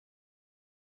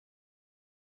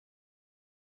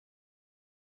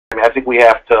mean, I think we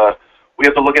have to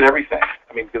look at everything.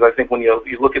 I mean, because I think when you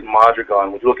look at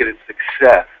Mondragon, when you look at its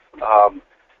success,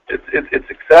 it's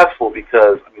successful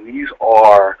because, I mean, these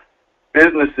are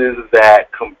businesses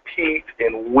that compete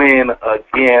and win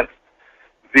against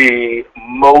the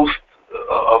most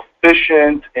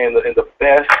efficient and the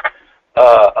best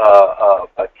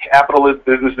capitalist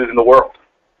businesses in the world.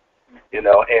 You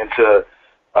know, and to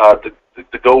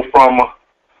go from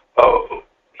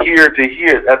here to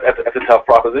here, that's a tough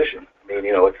proposition. I mean,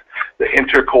 you know, it's the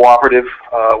inter-cooperative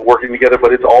working together,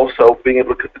 but it's also being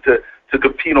able to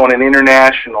compete on an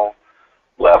international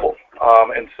level.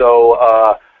 And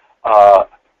so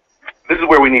this is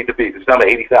where we need to be. It's down to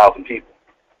 80,000 people,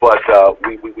 but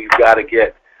we've got to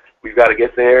get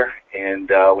there, and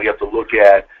we have to look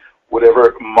at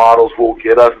whatever models will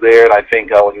get us there. And I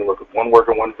think when you look at one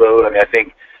worker, one vote, I mean, I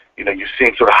think, you know, you're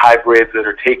seeing sort of hybrids that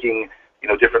are taking, you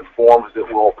know, different forms that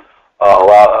will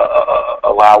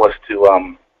allow us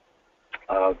to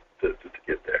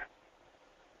get there.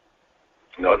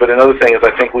 You know, but another thing is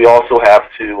I think we also have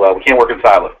to, we can't work in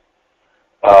silos.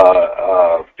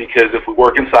 Because if we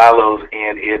work in silos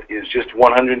and it is just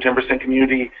 110%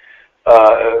 community,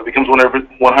 it becomes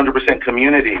 100%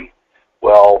 community,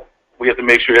 well, we have to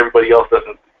make sure everybody else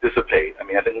doesn't dissipate. I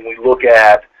mean, I think when we look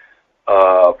at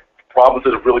problems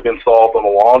that have really been solved on the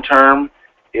long term,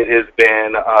 it has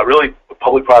been really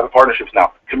public-private partnerships.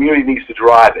 Now, community needs to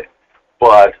drive it,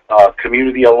 but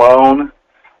community alone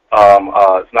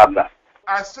is not enough.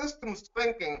 Our systems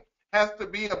thinking has to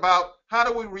be about how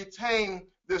do we retain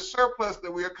this surplus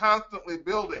that we are constantly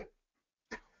building.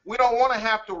 We don't want to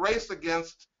have to race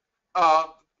against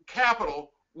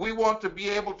capital. We want to be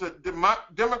able to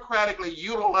democratically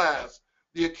utilize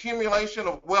the accumulation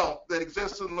of wealth that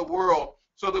exists in the world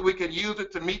so that we can use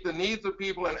it to meet the needs of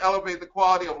people and elevate the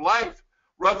quality of life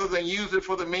rather than use it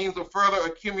for the means of further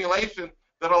accumulation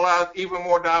that allows even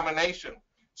more domination.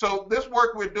 So this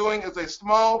work we're doing is a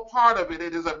small part of it.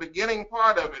 It is a beginning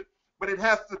part of it, but it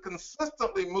has to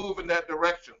consistently move in that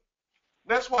direction.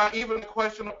 That's why even the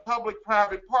question of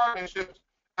public-private partnerships,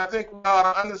 I think we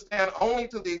ought to understand only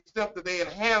to the extent that they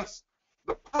enhance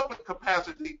the public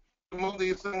capacity to move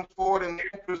these things forward in the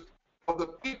interest of the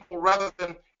people rather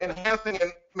than enhancing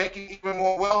and making even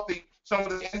more wealthy some of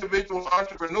the individual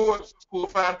entrepreneurs who will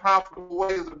find profitable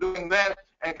ways of doing that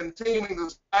and continuing to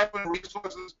siphon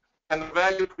resources and the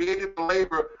value created for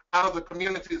labor out of the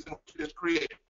communities in which it is created.